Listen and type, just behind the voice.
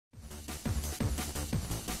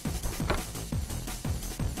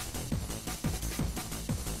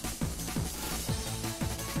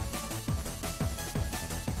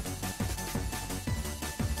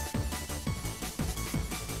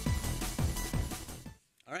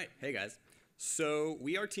right, hey guys. So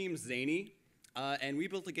we are Team Zaanny, and we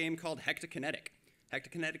built a game called HectiKinetic.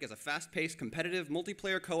 HectiKinetic is a fast-paced, competitive,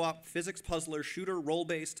 multiplayer co-op, physics puzzler, shooter,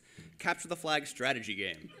 role-based, capture-the-flag strategy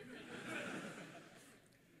game.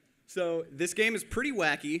 So this game is pretty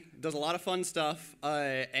wacky, does a lot of fun stuff,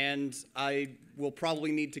 and I will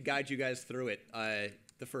probably need to guide you guys through it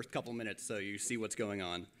the first couple minutes so you see what's going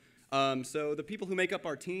on. So the people who make up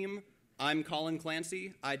our team, I'm Colin,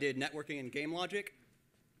 Clancy. I did networking and game logic.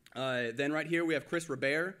 Then right here we have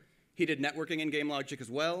Rebert. He did networking and game logic as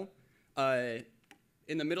well.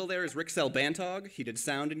 In the middle there is Rickcel Bantog. He did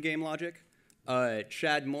sound and game logic.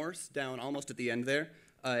 Chad Morse down almost at the end there.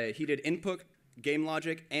 He did input, game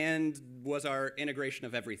logic, and was our integration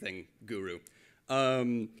of everything guru.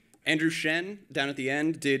 Andrew Shen down at the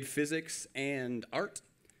end did physics and art.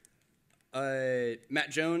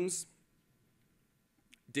 Matt Jones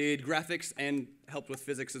did graphics and helped with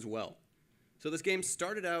physics as well. So this game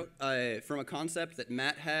started out from a concept that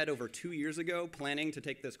Matt had over 2 years ago, planning to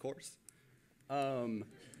take this course. That's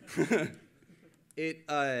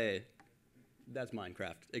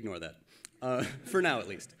Minecraft. Ignore that. For now, at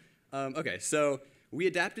least. Okay, so we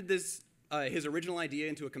adapted this, his original idea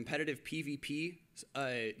into a competitive PvP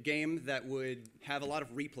game that would have a lot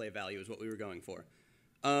of replay value is what we were going for.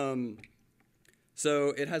 So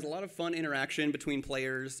it has a lot of fun interaction between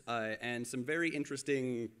players and some very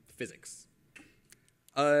interesting physics.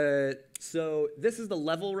 So this is the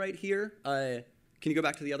level right here. Can you go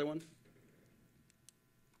back to the other one?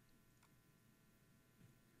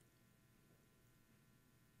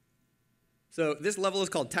 So this level is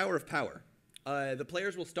called Tower of Power. The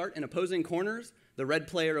players will start in opposing corners, the red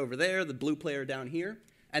player over there, the blue player down here,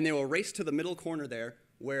 and they will race to the middle corner there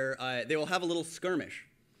where they will have a little skirmish.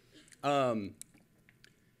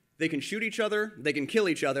 They can shoot each other, they can kill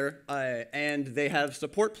each other, and they have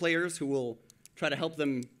support players who will try to help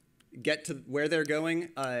them get to where they're going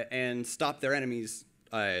and stop their enemies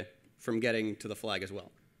from getting to the flag as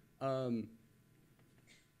well.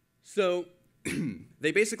 So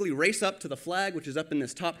they basically race up to the flag, which is up in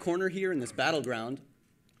this top corner here in this battleground.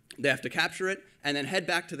 They have to capture it and then head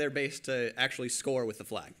back to their base to actually score with the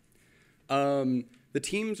flag. The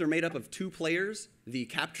teams are made up of 2 players, the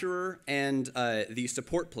capturer and the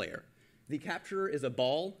support player. The capturer is a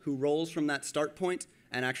ball who rolls from that start point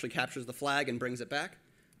and actually captures the flag and brings it back.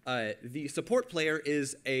 The support player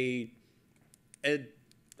is a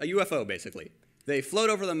UFO, basically. They float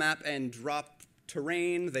over the map and drop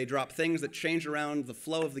terrain. They drop things that change around the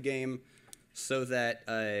flow of the game so that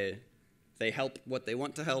they help what they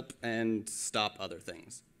want to help and stop other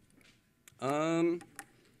things.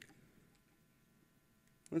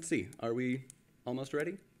 Let's see. Are we almost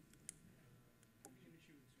ready?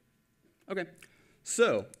 Okay.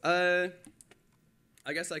 So,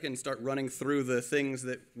 I guess I can start running through the things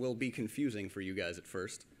that will be confusing for you guys at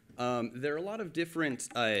first. There are a lot of different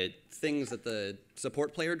things that the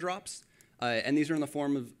support player drops, and these are in the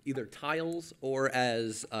form of either tiles or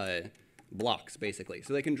as blocks, basically.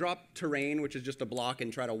 So they can drop terrain, which is just a block,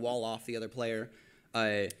 and try to wall off the other player.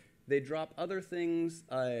 They drop other things.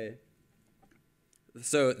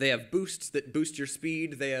 So they have boosts that boost your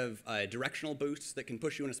speed. They have directional boosts that can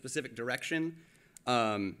push you in a specific direction.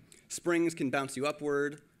 Springs can bounce you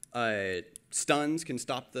upward. Stuns can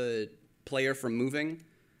stop the player from moving.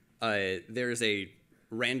 There's a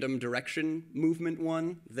random direction movement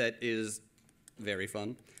one that is very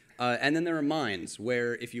fun. And then there are mines,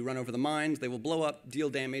 where if you run over the mines, they will blow up, deal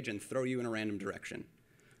damage, and throw you in a random direction.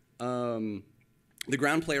 The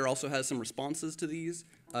ground player also has some responses to these.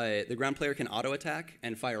 The ground player can auto-attack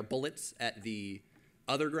and fire bullets at the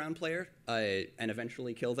other ground player and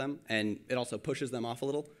eventually kill them, and it also pushes them off a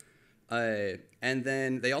little. And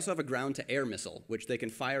then they also have a ground-to-air missile, which they can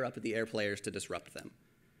fire up at the air players to disrupt them.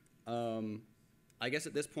 I guess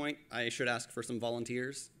at this point, I should ask for some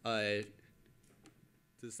volunteers. Does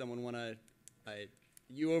someone want to,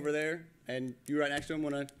 you over there and you right next to him,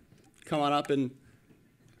 want to come on up and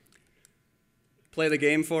play the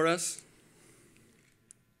game for us?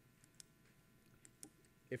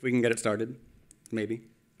 If we can get it started, maybe.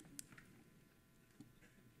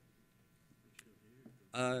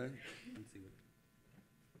 Let's see.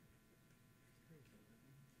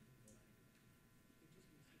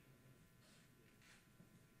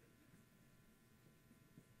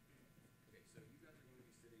 Okay, so you guys are going to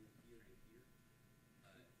be sitting here and here.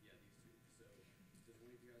 Yeah, these two. So does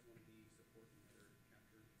one of you guys want to be support and the other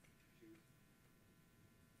capture? Shoot.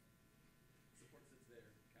 Support sits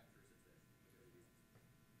there, capture sits there.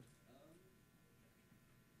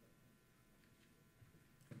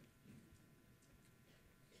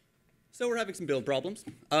 So we're having some build problems.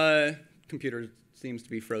 computer seems to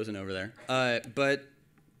be frozen over there. But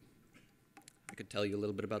I could tell you a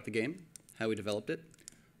little bit about the game, how we developed it.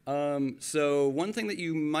 So one thing that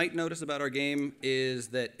you might notice about our game is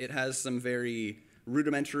that it has some very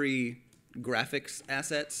rudimentary graphics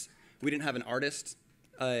assets. We didn't have an artist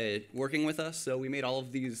working with us, so we made all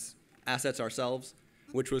of these assets ourselves,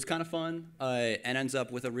 which was kind of fun, and ends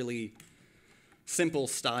up with a really simple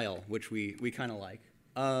style, which we kind of like.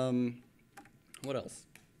 What else?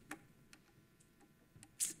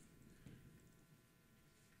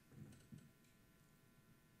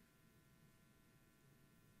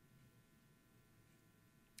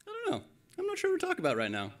 I don't know. I'm not sure what to talk about right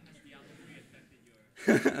now.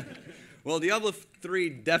 Well, Diablo 3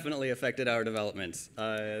 definitely affected our development.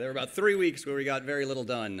 There were about 3 weeks where we got very little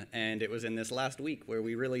done, and it was in this last week where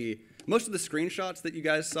we really... Most of the screenshots that you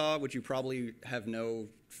guys saw, which you probably have no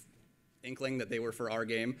inkling that they were for our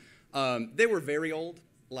game, they were very old,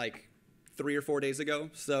 like 3 or 4 days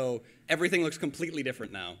ago, so everything looks completely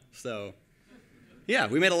different now. So, yeah,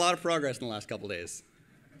 we made a lot of progress in the last couple days.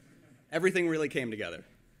 Everything really came together.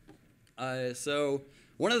 So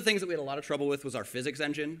one of the things that we had a lot of trouble with was our physics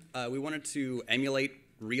engine. We wanted to emulate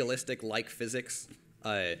realistic-like physics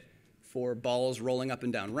for balls rolling up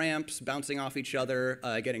and down ramps, bouncing off each other,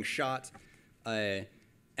 getting shot, and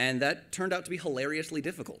that turned out to be hilariously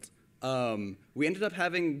difficult. We ended up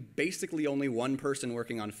having basically only one person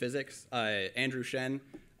working on physics, Andrew Shen.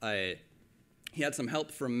 He had some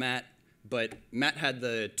help from Matt, but Matt had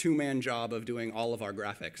the two-man job of doing all of our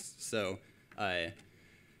graphics. So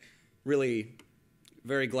really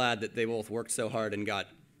very glad that they both worked so hard and got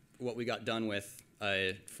what we got done with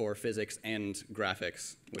for physics and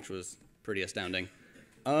graphics, which was pretty astounding.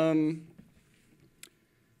 Yeah,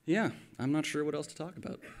 I'm not sure what else to talk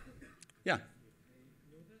about. Yeah? I know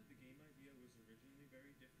that the game idea was originally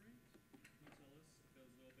very different. Can you tell us a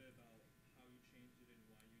little bit about how you changed it and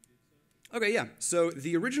why you did so? Okay, yeah. So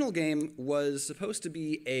the original game was supposed to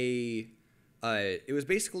be it was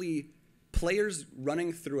basically players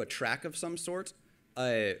running through a track of some sort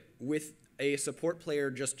with a support player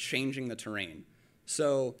just changing the terrain.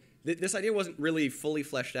 So this idea wasn't really fully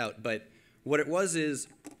fleshed out, but what it was is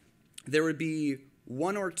there would be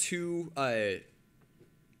one or two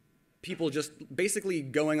people just basically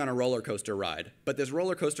going on a roller coaster ride. But this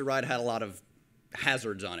roller coaster ride had a lot of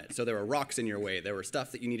hazards on it. So there were rocks in your way. There were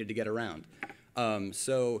stuff that you needed to get around.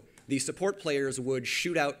 So the support players would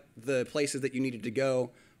shoot out the places that you needed to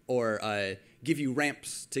go, or give you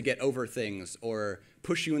ramps to get over things, or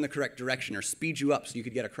push you in the correct direction, or speed you up so you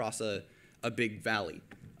could get across a big valley.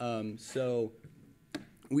 So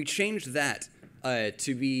we changed that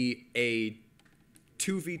to be a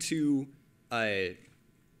 2v2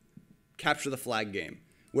 capture the flag game,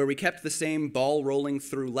 where we kept the same ball rolling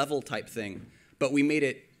through level type thing, but we made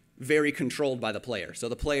it very controlled by the player. So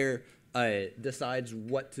the player decides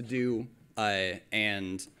what to do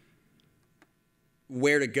and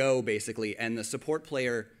where to go, basically, and the support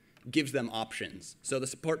player gives them options. So the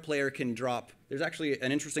support player can drop... There's actually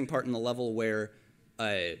an interesting part in the level where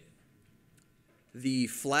the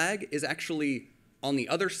flag is actually on the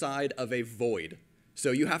other side of a void.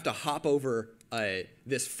 So you have to hop over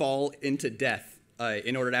this fall into death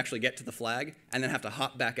in order to actually get to the flag, and then have to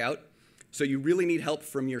hop back out. So you really need help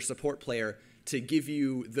from your support player to give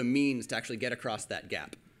you the means to actually get across that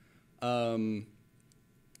gap. So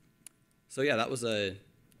yeah, that was a...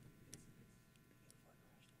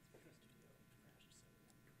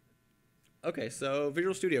 Okay, so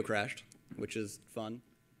Visual Studio crashed, which is fun.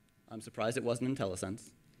 I'm surprised it wasn't in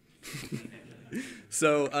IntelliSense.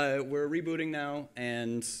 So we're rebooting now,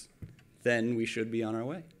 and then we should be on our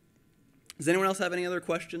way. Does anyone else have any other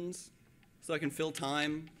questions so I can fill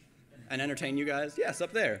time and entertain you guys? Yes,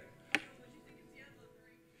 up there.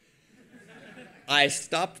 I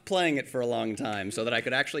stopped playing it for a long time so that I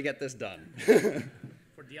could actually get this done.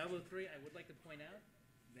 For Diablo 3, I would like to point out,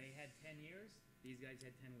 they had 10 years, these guys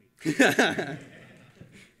had 10 weeks.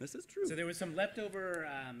 This is true. So there was some leftover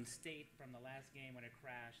state from the last game when it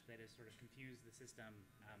crashed that has sort of confused the system,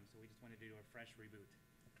 so we just wanted to do a fresh reboot.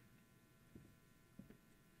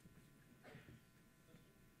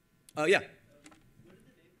 Oh, yeah. Where did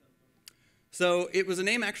the name come from? So it was a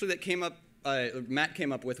name actually that came up, Matt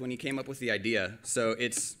came up with when he came up with the idea. So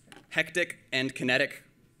it's hectic and kinetic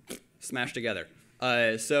smashed together.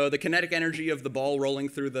 So the kinetic energy of the ball rolling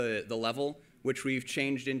through the level, which we've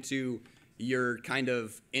changed into you're kind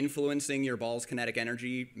of influencing your ball's kinetic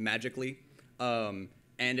energy magically. And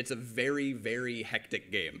it's a very, very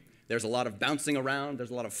hectic game. There's a lot of bouncing around. There's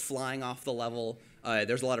a lot of flying off the level.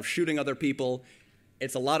 There's a lot of shooting other people.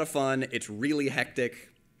 It's a lot of fun. It's really hectic.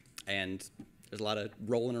 And there's a lot of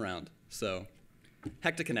rolling around. So,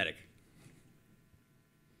 HectiKinetic.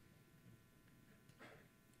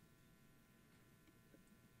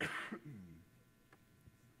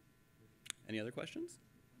 Any other questions?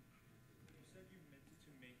 You said you meant to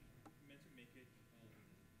make it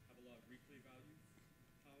have a lot of replay value.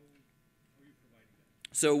 How are you providing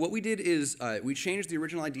that? So what we did is we changed the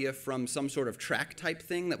original idea from some sort of track type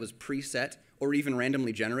thing that was preset or even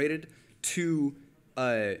randomly generated to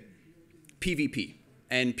PvP.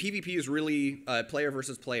 And PvP is really player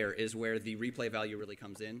versus player is where the replay value really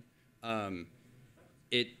comes in.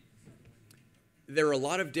 There are a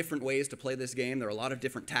lot of different ways to play this game. There are a lot of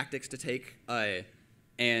different tactics to take.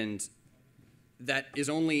 And that is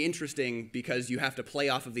only interesting because you have to play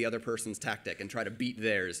off of the other person's tactic and try to beat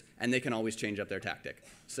theirs, and they can always change up their tactic.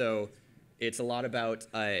 So it's a lot about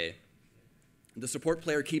the support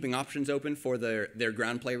player keeping options open for their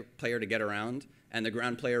ground player to get around, and the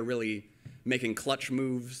ground player really making clutch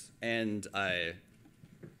moves and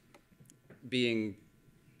being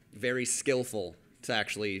very skillful to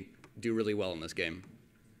actually do really well in this game.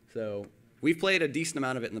 So we've played a decent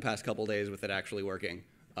amount of it in the past couple days with it actually working,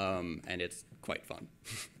 and it's quite fun.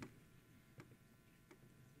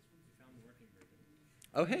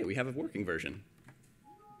 Oh, hey, we have a working version.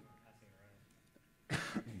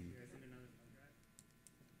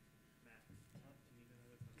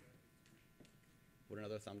 Would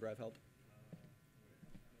another thumb drive help?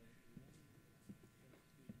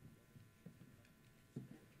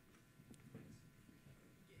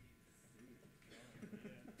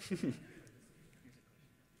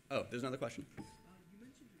 Oh, there's another question. You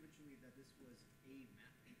mentioned originally that this was a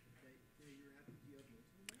map that you're having. Do you have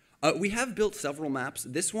multiple maps? We have built several maps.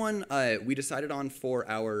 This one we decided on for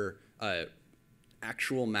our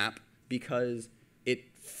actual map because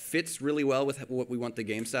it fits really well with what we want the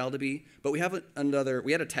game style to be. But we have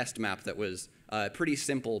we had a test map that was pretty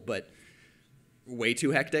simple but way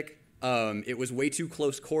too hectic. It was way too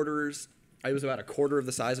close quarters. It was about a quarter of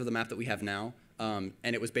the size of the map that we have now. And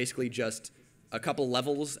it was basically just a couple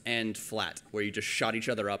levels and flat, where you just shot each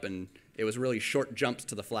other up, and it was really short jumps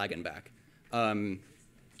to the flag and back. So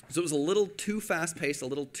it was a little too fast-paced, a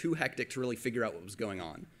little too hectic to really figure out what was going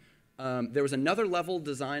on. There was another level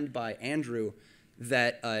designed by Andrew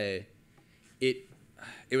that it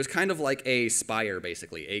was kind of like a Spire,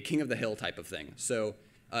 basically, a King of the Hill type of thing. So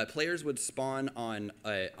players would spawn on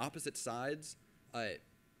opposite sides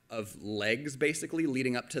of legs, basically,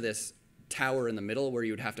 leading up to this tower in the middle where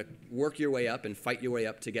you would have to work your way up and fight your way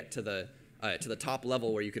up to get to the top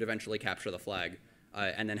level where you could eventually capture the flag,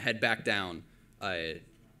 and then head back down, and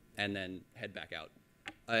then head back out.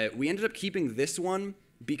 We ended up keeping this one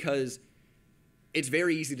because it's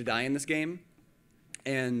very easy to die in this game,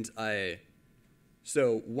 and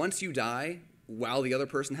so once you die while the other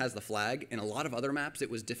person has the flag, in a lot of other maps it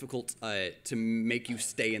was difficult to make you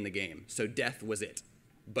stay in the game. So death was it,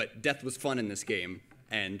 but death was fun in this game,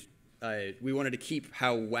 and we wanted to keep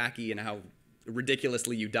how wacky and how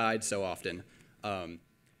ridiculously you died so often.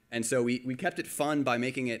 And so we kept it fun by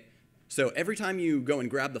making it so every time you go and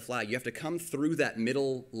grab the flag, you have to come through that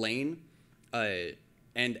middle lane and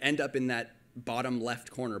end up in that bottom left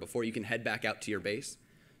corner before you can head back out to your base.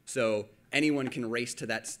 So anyone can race to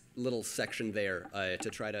that little section there to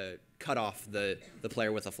try to cut off the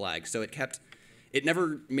player with a flag. So it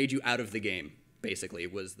never made you out of the game, basically,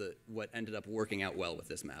 was what ended up working out well with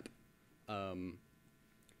this map.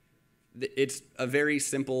 It's a very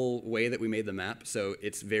simple way that we made the map, so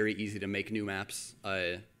it's very easy to make new maps.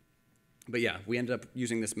 But yeah, we ended up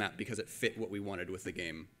using this map because it fit what we wanted with the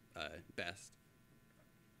game best.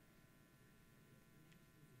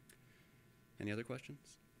 Any other questions?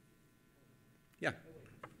 Yeah.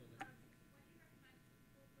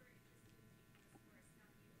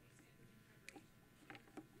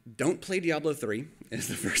 Don't play Diablo 3 is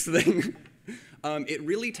the first thing. It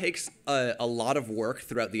really takes a lot of work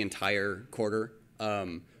throughout the entire quarter.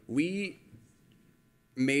 We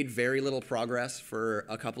made very little progress for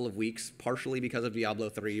a couple of weeks, partially because of Diablo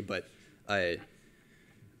 3, but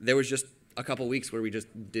there was just a couple weeks where we just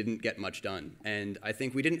didn't get much done. And I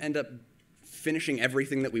think we didn't end up finishing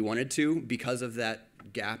everything that we wanted to because of that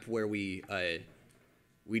gap where we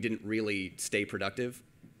didn't really stay productive.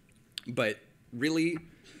 But really,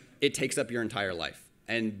 it takes up your entire life.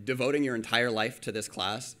 And devoting your entire life to this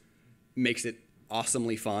class makes it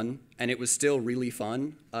awesomely fun. And it was still really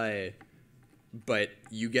fun, but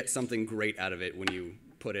you get something great out of it when you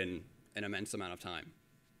put in an immense amount of time.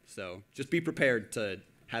 So just be prepared to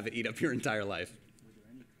have it eat up your entire life. Were there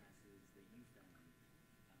any classes that you found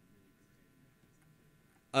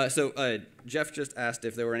really prepared? So Jeff just asked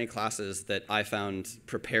if there were any classes that I found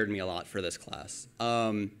prepared me a lot for this class.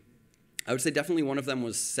 I would say definitely one of them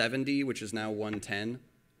was 70, which is now 110,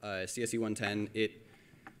 CSE 110. It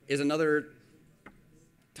is another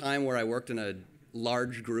time where I worked in a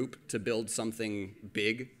large group to build something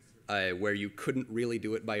big where you couldn't really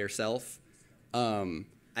do it by yourself. I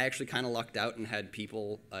actually kind of lucked out and had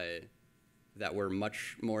people that were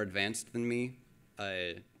much more advanced than me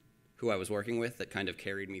who I was working with that kind of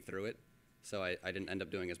carried me through it. So I didn't end up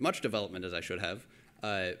doing as much development as I should have.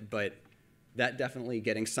 But that definitely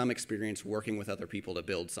getting some experience working with other people to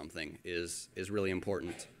build something is really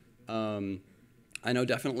important. I know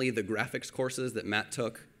definitely the graphics courses that Matt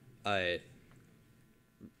took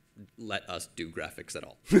let us do graphics at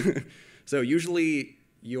all. So usually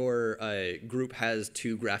your group has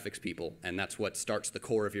 2 graphics people, and that's what starts the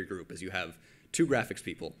core of your group, is you have 2 graphics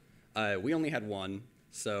people. We only had 1,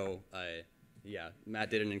 so yeah, Matt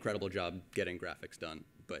did an incredible job getting graphics done,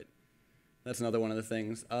 but that's another one of the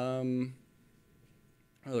things.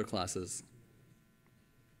 Other classes.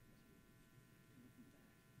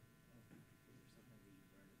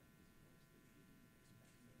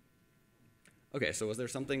 Okay, so was there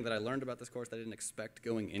something that I learned about this course that I didn't expect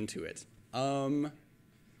going into it?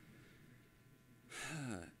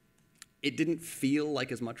 It didn't feel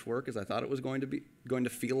like as much work as I thought it was going to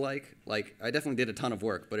feel like. Like, I definitely did a ton of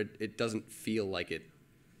work, but it doesn't feel like it.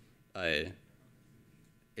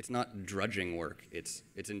 It's not drudging work. It's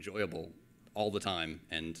enjoyable all the time,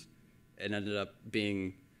 and it ended up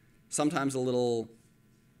being sometimes a little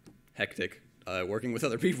hectic working with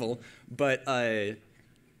other people, but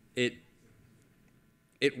it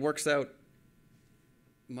works out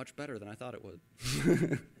much better than I thought it would.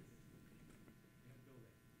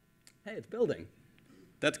 Hey, it's building.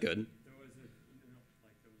 That's good. There was a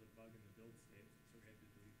bug in the build state, so we had to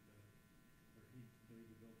delete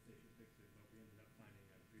the build state to fix it, but we ended up finding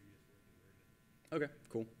a previous working version. Okay,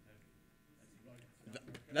 cool.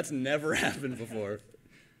 That's never happened before.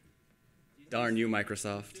 Darn you,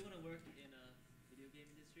 Microsoft. Do you want to work in a video game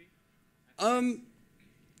industry?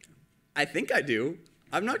 I think I do.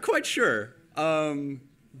 I'm not quite sure.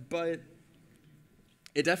 But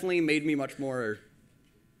it definitely made me much more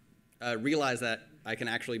realize that I can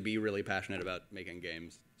actually be really passionate about making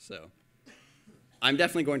games. So I'm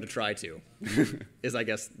definitely going to try to, is I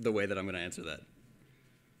guess the way that I'm going to answer that.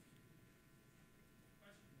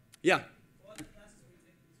 Yeah.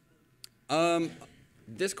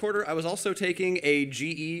 This quarter, I was also taking a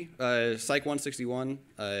GE, Psych 161,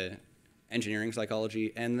 engineering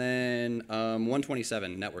psychology, and then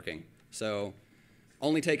 127, networking. So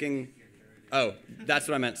only taking, oh, that's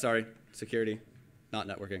what I meant, sorry. Security, not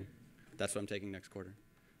networking. That's what I'm taking next quarter.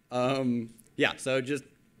 Yeah, so just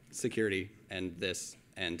security and this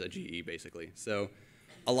and a GE, basically. So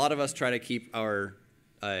a lot of us try to keep our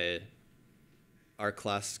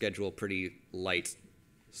class schedule pretty light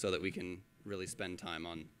so that we can really spend time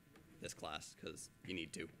on this class, because you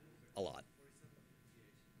need to, a lot.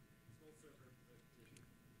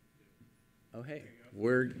 Oh, hey,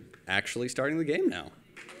 we're actually starting the game now.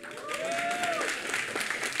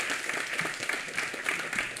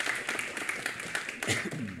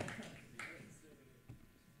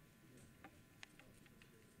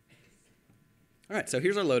 All right, so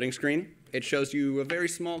here's our loading screen. It shows you a very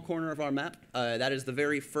small corner of our map. That is the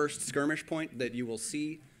very first skirmish point that you will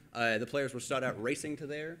see. The players will start out racing to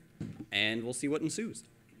there, and we'll see what ensues.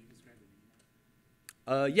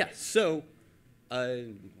 Yeah, so,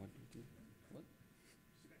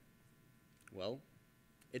 well,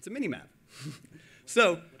 it's a mini-map.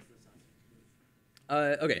 So,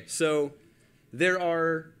 okay, so there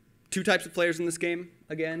are 2 types of players in this game.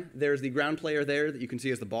 Again, there's the ground player there that you can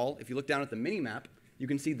see as the ball. If you look down at the mini-map, you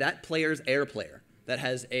can see that player's air player that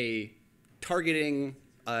has a targeting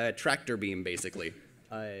tractor beam, basically,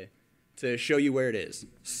 to show you where it is.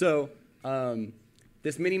 So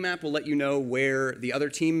this mini-map will let you know where the other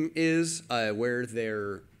team is, where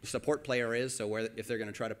their support player is, so where, if they're going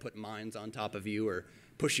to try to put mines on top of you or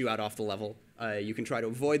push you out off the level. You can try to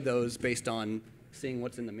avoid those based on seeing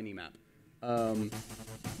what's in the mini-map.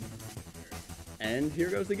 And here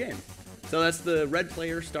goes the game. So that's the red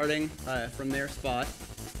player starting from their spot.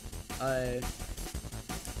 I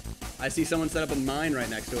see someone set up a mine right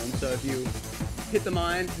next to him, so if you hit the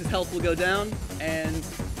mine, his health will go down and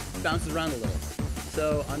bounces around a little.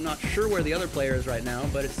 So I'm not sure where the other player is right now,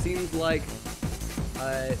 but it seems like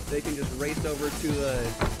they can just race over to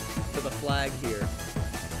the flag here.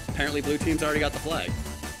 Apparently blue team's already got the flag.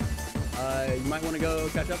 You might want to go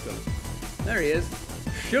catch up to him. There he is.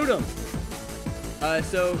 Shoot him!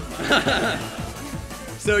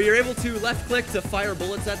 So you're able to left-click to fire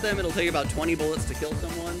bullets at them. It'll take about 20 bullets to kill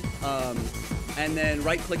someone. And then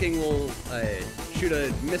right-clicking will shoot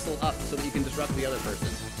a missile up so that you can disrupt the other person.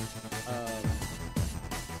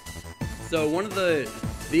 So one of the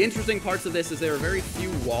interesting parts of this is there are very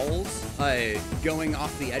few walls going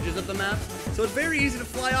off the edges of the map, so it's very easy to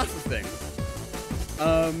fly off of things.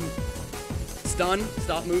 Stun,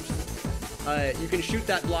 stop moves. You can shoot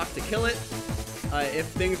that block to kill it if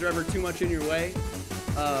things are ever too much in your way.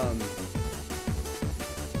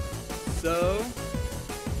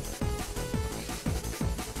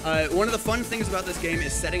 One of the fun things about this game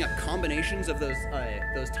is setting up combinations of those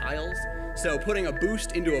tiles. So putting a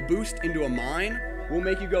boost into a mine will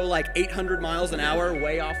make you go like 800 miles an hour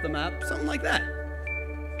way off the map, something like that.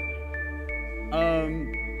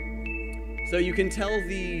 So you can tell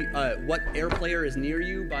what air player is near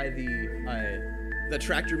you by the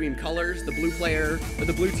tractor beam colors. The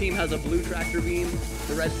blue team has a blue tractor beam.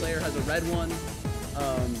 The red player has a red one.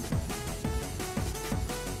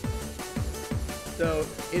 So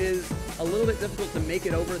it is a little bit difficult to make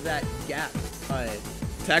it over that gap,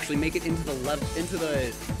 to actually make it into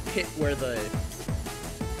the pit where the.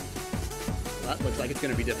 Well, that looks like it's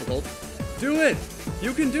going to be difficult. Do it!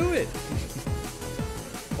 You can do it!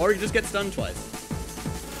 Or you just get stunned twice.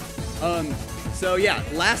 So yeah,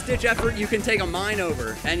 last ditch effort, you can take a mine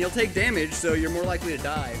over, and you'll take damage, so you're more likely to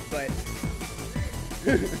die, but.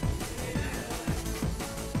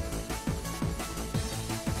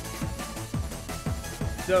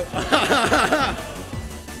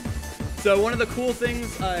 So one of the cool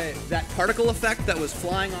things, that particle effect that was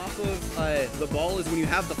flying off of the ball is when you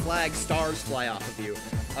have the flag, stars fly off of you.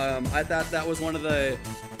 I thought that was one of the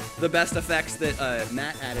best effects that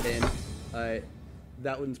Matt added in.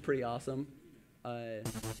 That one's pretty awesome.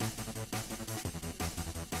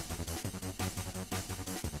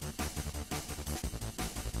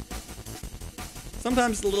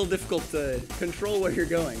 Sometimes it's a little difficult to control where you're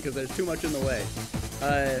going because there's too much in the way.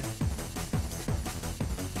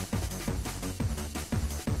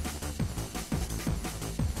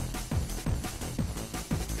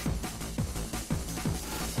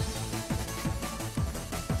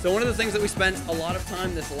 So one of the things that we spent a lot of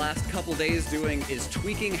time this last couple days doing is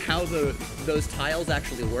tweaking how those tiles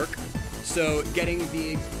actually work. So getting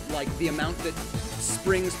the amount that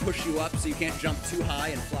springs push you up so you can't jump too high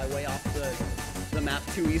and fly way off the map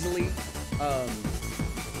too easily.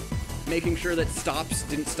 Making sure that stops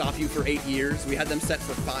didn't stop you for 8 years. We had them set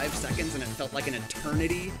for 5 seconds and it felt like an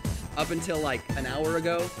eternity up until like an hour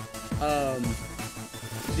ago.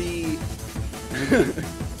 The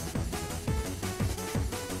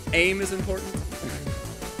aim is important.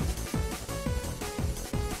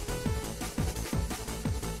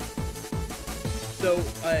 So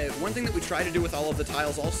one thing that we try to do with all of the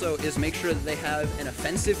tiles also is make sure that they have an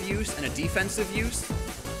offensive use and a defensive use.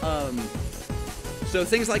 So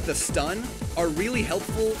things like the stun are really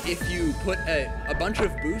helpful if you put a bunch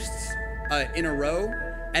of boosts in a row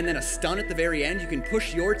and then a stun at the very end. You can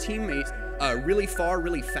push your teammate really far,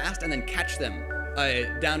 really fast, and then catch them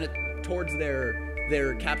down towards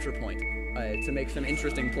their capture point to make some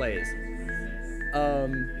interesting plays.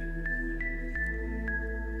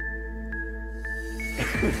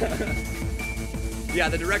 Yeah,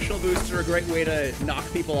 the directional boosts are a great way to knock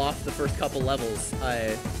people off the first couple levels.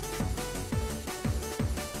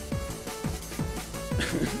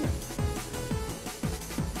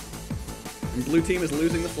 And blue team is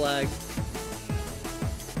losing the flag.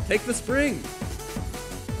 Take the spring.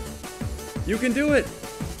 You can do it.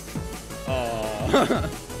 Oh.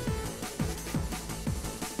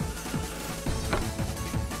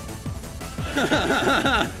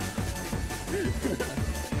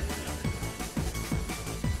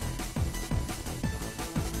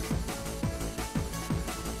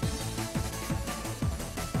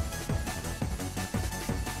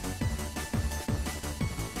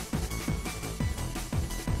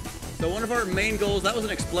 So one of our main goals, that was an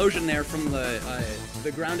explosion there from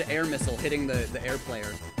the ground-to-air missile hitting the air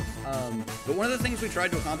player. But one of the things we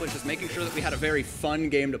tried to accomplish is making sure that we had a very fun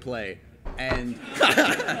game to play. And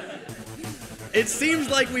it seems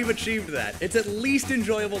like we've achieved that. It's at least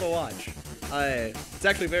enjoyable to watch. It's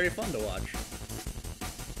actually very fun to watch.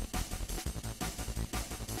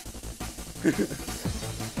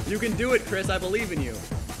 You can do it, Chris. I believe in you.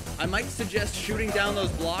 I might suggest shooting down those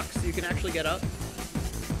blocks so you can actually get up.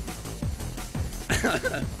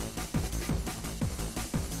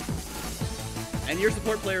 And your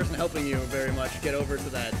support player isn't helping you very much get over to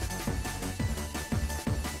that.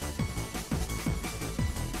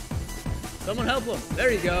 Someone help him.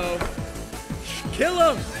 There you go. Kill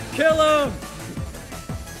him! Kill him!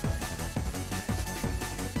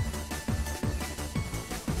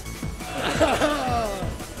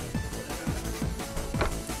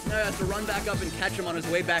 No, has to run back up and catch him on his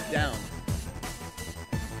way back down.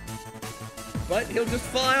 But he'll just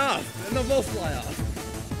fly off, and they'll both fly off.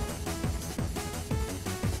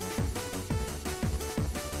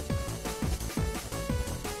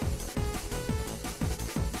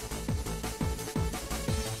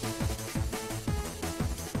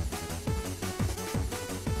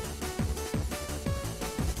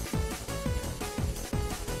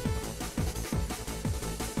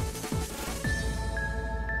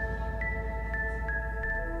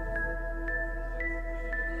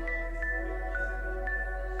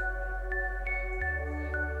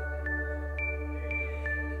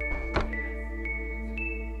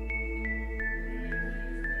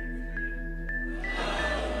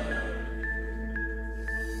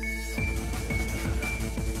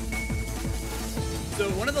 So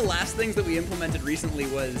one of the last things that we implemented recently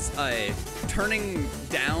was turning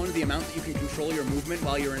down the amount that you can control your movement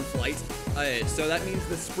while you're in flight. So that means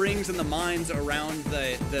the springs and the mines around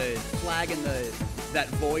the flag and that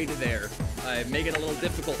void there make it a little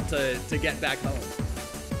difficult to get back home.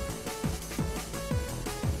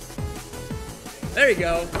 There you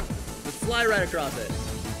go. Just fly right across it.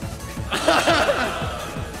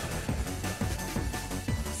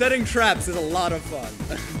 Setting traps is a lot of fun.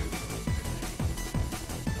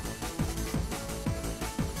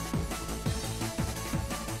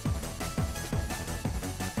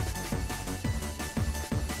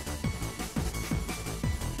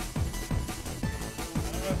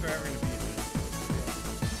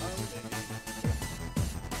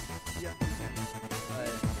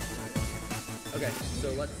 Okay, so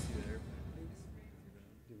let's.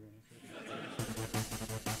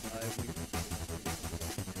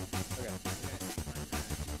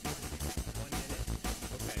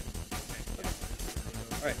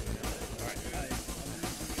 All right.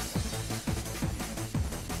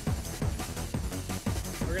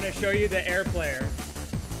 We're going to show you the air player.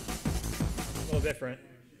 A little different.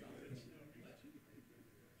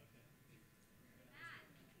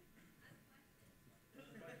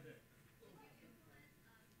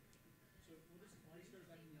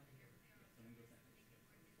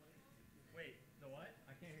 Wait, the what?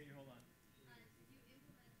 I can't hear you. Hold on.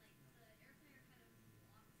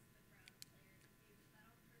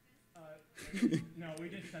 No, we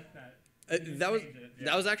just set that.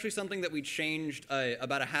 That was actually something that we changed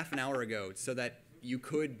about a half an hour ago, so that you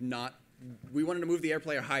could not. We wanted to move the air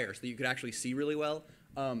player higher so that you could actually see really well.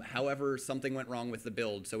 However, something went wrong with the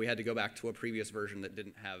build, so we had to go back to a previous version that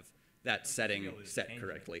didn't have that setting set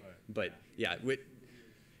correctly. But yeah,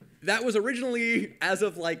 that was originally, as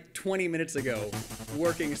of like 20 minutes ago,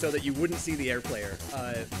 working so that you wouldn't see the air player.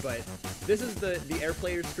 But this is the air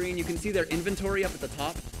player screen. You can see their inventory up at the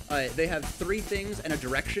top. They have 3 things and a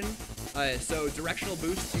direction. So directional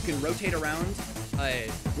boosts, you can rotate around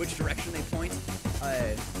which direction they point.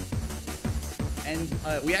 And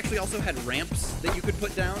we actually also had ramps that you could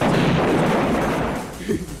put down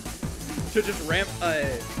to just ramp,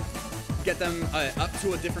 get them up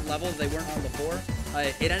to a different level they weren't on before.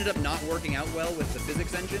 It ended up not working out well with the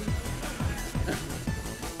physics engine.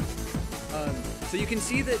 So you can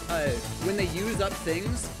see that when they use up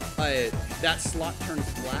things, that slot turns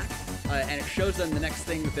black, and it shows them the next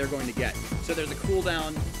thing that they're going to get. So there's a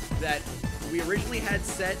cooldown that we originally had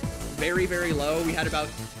set very, very low. We had about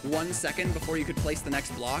 1 second before you could place the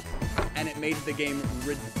next block, and it made the game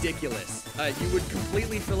ridiculous. You would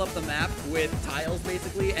completely fill up the map with tiles,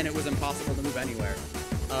 basically, and it was impossible to move anywhere.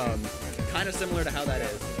 Kind of similar to how that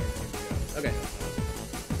is. Okay.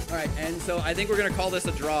 All right, and so I think we're going to call this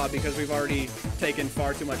a draw because we've already taken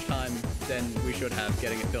far too much time than we should have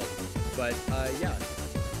getting it built. But yeah,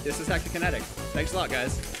 this is HectiKinetic. Thanks a lot,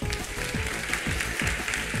 guys.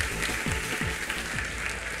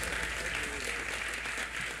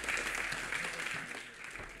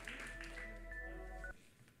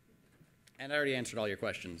 And I already answered all your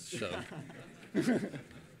questions, so.